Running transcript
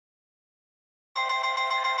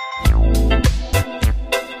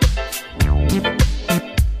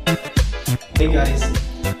Hey guys,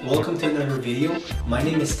 welcome to another video. My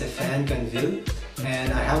name is Stéphane Ganville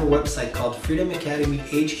and I have a website called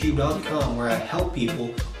freedomacademyhq.com where I help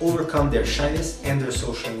people overcome their shyness and their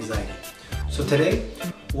social anxiety. So today,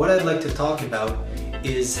 what I'd like to talk about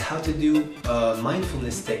is how to do a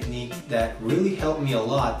mindfulness technique that really helped me a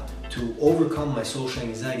lot to overcome my social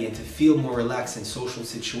anxiety and to feel more relaxed in social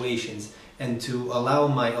situations and to allow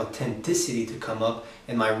my authenticity to come up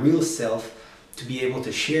and my real self to be able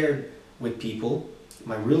to share with people,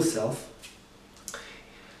 my real self,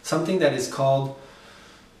 something that is called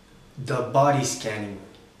the body scanning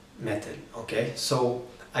method. Okay, so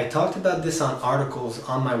I talked about this on articles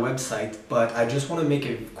on my website, but I just want to make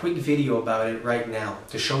a quick video about it right now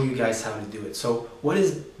to show you guys how to do it. So what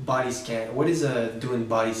is body scan? What is doing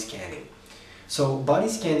body scanning? So body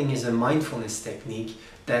scanning is a mindfulness technique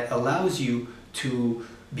that allows you to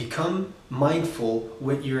become mindful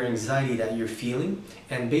with your anxiety that you're feeling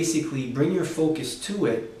and basically bring your focus to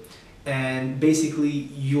it, and basically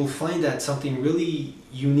you'll find that something really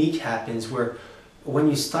unique happens where when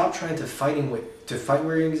you stop trying to fight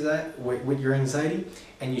with your anxiety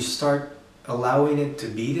and you start allowing it to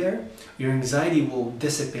be there, your anxiety will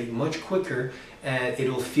dissipate much quicker and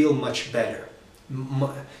it'll feel much better.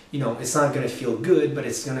 You know, it's not going to feel good, but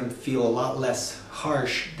it's going to feel a lot less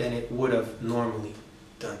harsh than it would have normally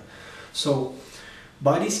done. So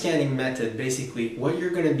body scanning method, basically what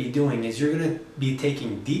you're going to be doing is you're going to be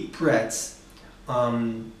taking deep breaths,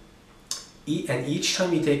 and each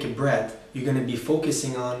time you take a breath you're going to be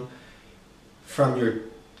focusing on from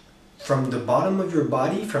the bottom of your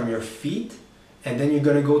body, from your feet, and then you're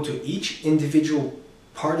going to go to each individual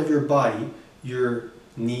part of your body, your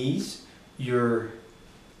knees, your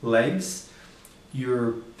legs,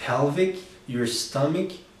 your pelvic, your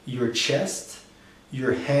stomach, your chest,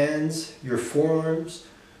 your hands, your forearms,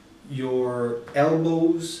 your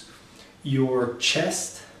elbows, your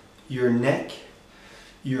chest, your neck,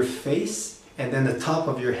 your face, and then the top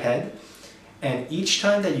of your head. And each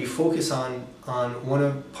time that you focus on one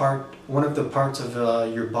of the parts of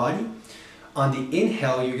your body, on the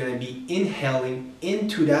inhale you're going to be inhaling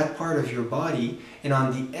into that part of your body, and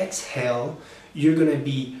on the exhale you're going to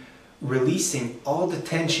be releasing all the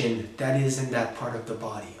tension that is in that part of the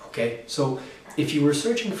body. Okay, so if you were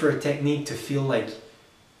searching for a technique to feel like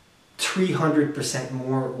 300%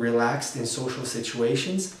 more relaxed in social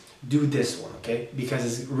situations, do this one, okay? Because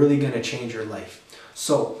it's really going to change your life.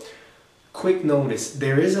 So, quick notice,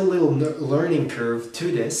 there is a little learning curve to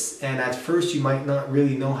this, and at first you might not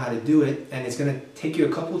really know how to do it, and it's going to take you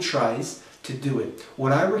a couple tries to do it.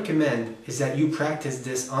 What I recommend is that you practice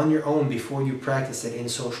this on your own before you practice it in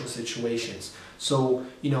social situations. So,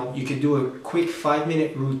 you know, you could do a quick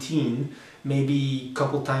 5-minute routine, maybe a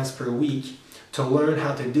couple times per week, to learn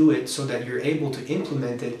how to do it so that you're able to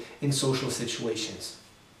implement it in social situations.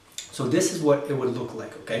 So this is what it would look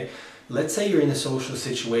like, okay? Let's say you're in a social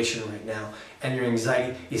situation right now and your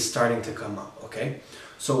anxiety is starting to come up, okay?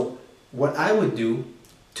 So what I would do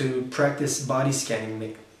to practice body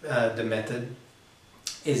scanning, the method,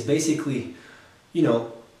 is basically, you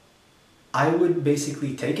know, I would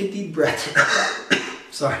basically take a deep breath.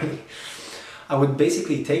 Sorry. I would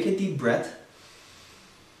basically take a deep breath,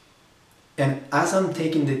 and as I'm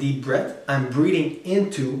taking the deep breath, I'm breathing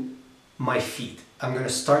into my feet. I'm going to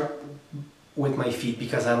start with my feet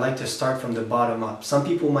because I like to start from the bottom up. Some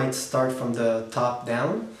people might start from the top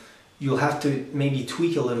down. You'll have to maybe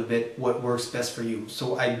tweak a little bit what works best for you.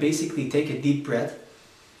 So I basically take a deep breath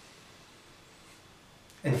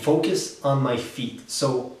and focus on my feet.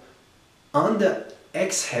 So on the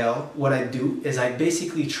exhale, what I do is I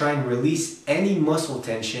basically try and release any muscle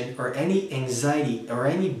tension or any anxiety or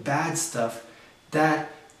any bad stuff that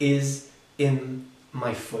is in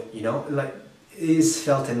my foot, you know, like is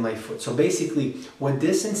felt in my foot. So basically what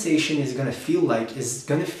this sensation is going to feel like is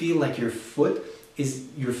going to feel like your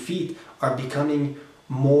feet are becoming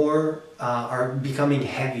becoming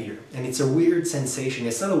heavier, and it's a weird sensation.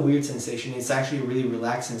 It's not a weird sensation, it's actually a really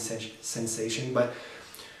relaxing sensation, but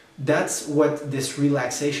that's what this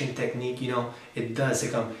relaxation technique, you know, it does.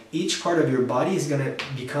 Each part of your body is going to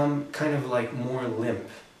become kind of like more limp,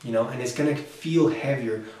 you know, and it's going to feel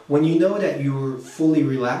heavier. When you know that you're fully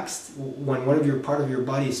relaxed, when one of your part of your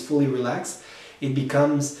body is fully relaxed, it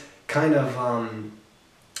becomes kind of,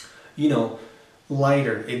 you know,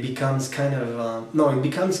 lighter. It becomes kind of, it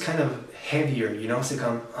becomes kind of heavier, you know, it's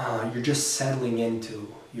like, you're just settling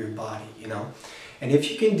into your body, you know. And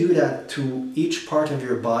if you can do that to each part of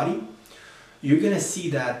your body, you're going to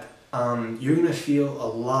see that you're going to feel a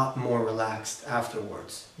lot more relaxed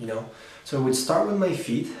afterwards, you know. So I would start with my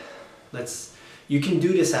feet. You can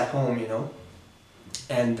do this at home, you know.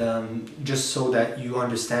 and just so that you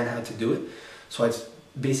understand how to do it. So I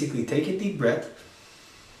basically take a deep breath,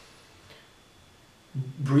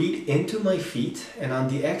 breathe into my feet, and on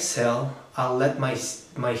the exhale I'll let my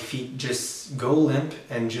feet just go limp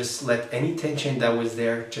and just let any tension that was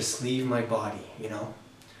there just leave my body, you know.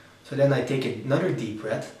 So then I take another deep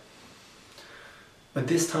breath, but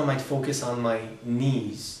this time I'd focus on my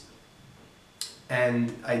knees,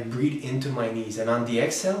 and I breathe into my knees, and on the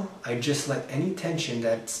exhale I just let any tension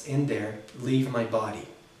that's in there leave my body,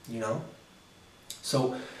 you know.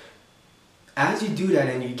 So as you do that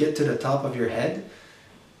and you get to the top of your head,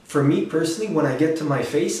 for me personally, when I get to my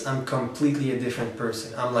face, I'm completely a different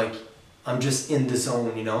person. I'm just in the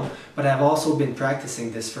zone, you know. But I've also been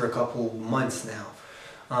practicing this for a couple months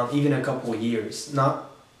now, even a couple years.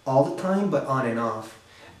 Not all the time, but on and off.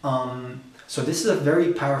 So this is a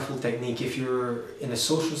very powerful technique if you're in a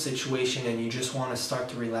social situation and you just want to start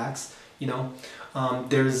to relax, you know.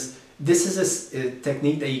 This is a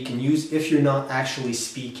technique that you can use if you're not actually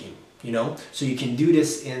speaking, you know. So you can do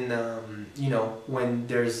this in, you know, when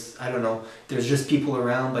there's, I don't know, there's just people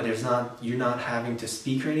around, but you're not having to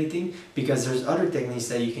speak or anything, because there's other techniques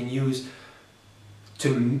that you can use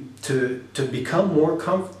to become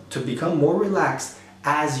more relaxed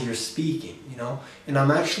as you're speaking, you know. And I'm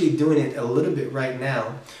actually doing it a little bit right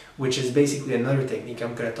now, which is basically another technique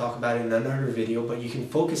I'm going to talk about in another video. But you can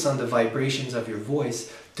focus on the vibrations of your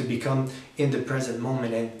voice to become in the present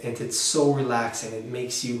moment, and it's so relaxing. It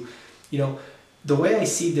makes you, you know, the way I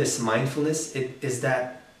see this mindfulness is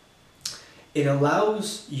that it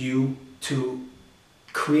allows you to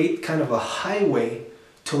create kind of a highway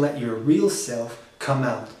to let your real self come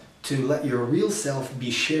out, to let your real self be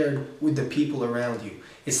shared with the people around you.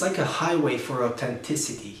 It's like a highway for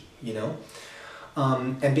authenticity, you know.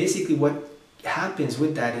 And basically what happens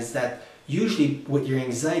with that is that usually with your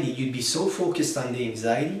anxiety, you'd be so focused on the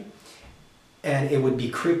anxiety and it would be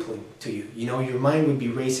crippling to you. You know, your mind would be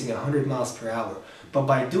racing 100 miles per hour. But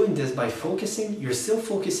by doing this, by focusing, you're still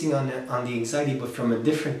focusing on the anxiety, but from a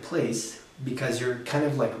different place, because you're kind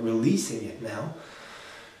of like releasing it now.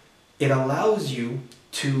 It allows you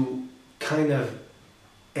to kind of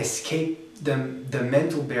escape the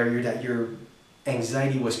mental barrier that your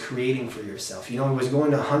anxiety was creating for yourself. You know, it was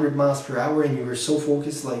going 100 miles per hour and you were so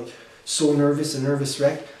focused, like so nervous, a nervous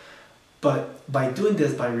wreck. But by doing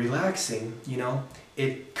this, by relaxing, you know,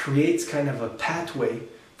 it creates kind of a pathway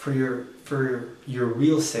for your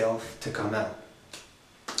real self to come out.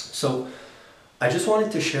 So I just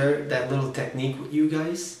wanted to share that little technique with you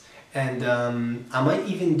guys, and I might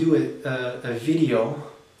even do a video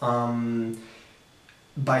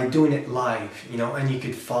by doing it live, you know, and you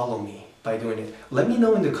could follow me by doing it. Let me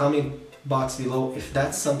know in the comment box below if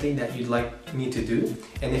that's something that you'd like me to do,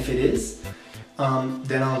 and if it is,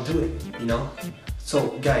 then I'll do it, you know.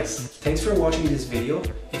 So guys, thanks for watching this video.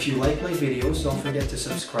 If you like my videos, don't forget to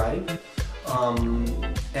subscribe.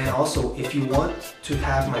 And also, if you want to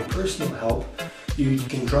have my personal help, you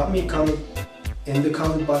can drop me a comment in the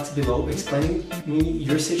comment box below explaining me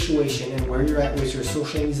your situation and where you're at with your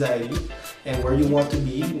social anxiety and where you want to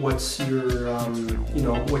be, what's your, you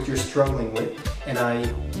know, what you're struggling with, and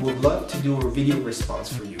I would love to do a video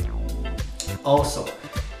response for you. Also,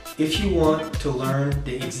 if you want to learn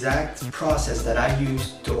the exact process that I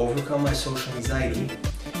use to overcome my social anxiety,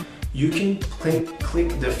 you can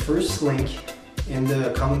click the first link in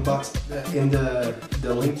the comment box, in the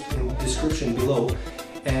link in the description below,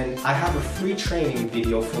 and I have a free training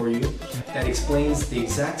video for you that explains the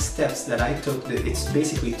exact steps that I took. It's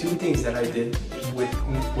basically 2 things that I did,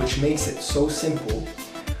 which makes it so simple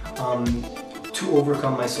to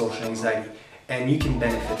overcome my social anxiety. And you can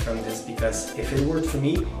benefit from this, because if it worked for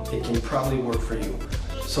me, it can probably work for you.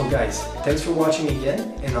 So guys, thanks for watching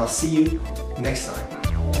again, and I'll see you next time.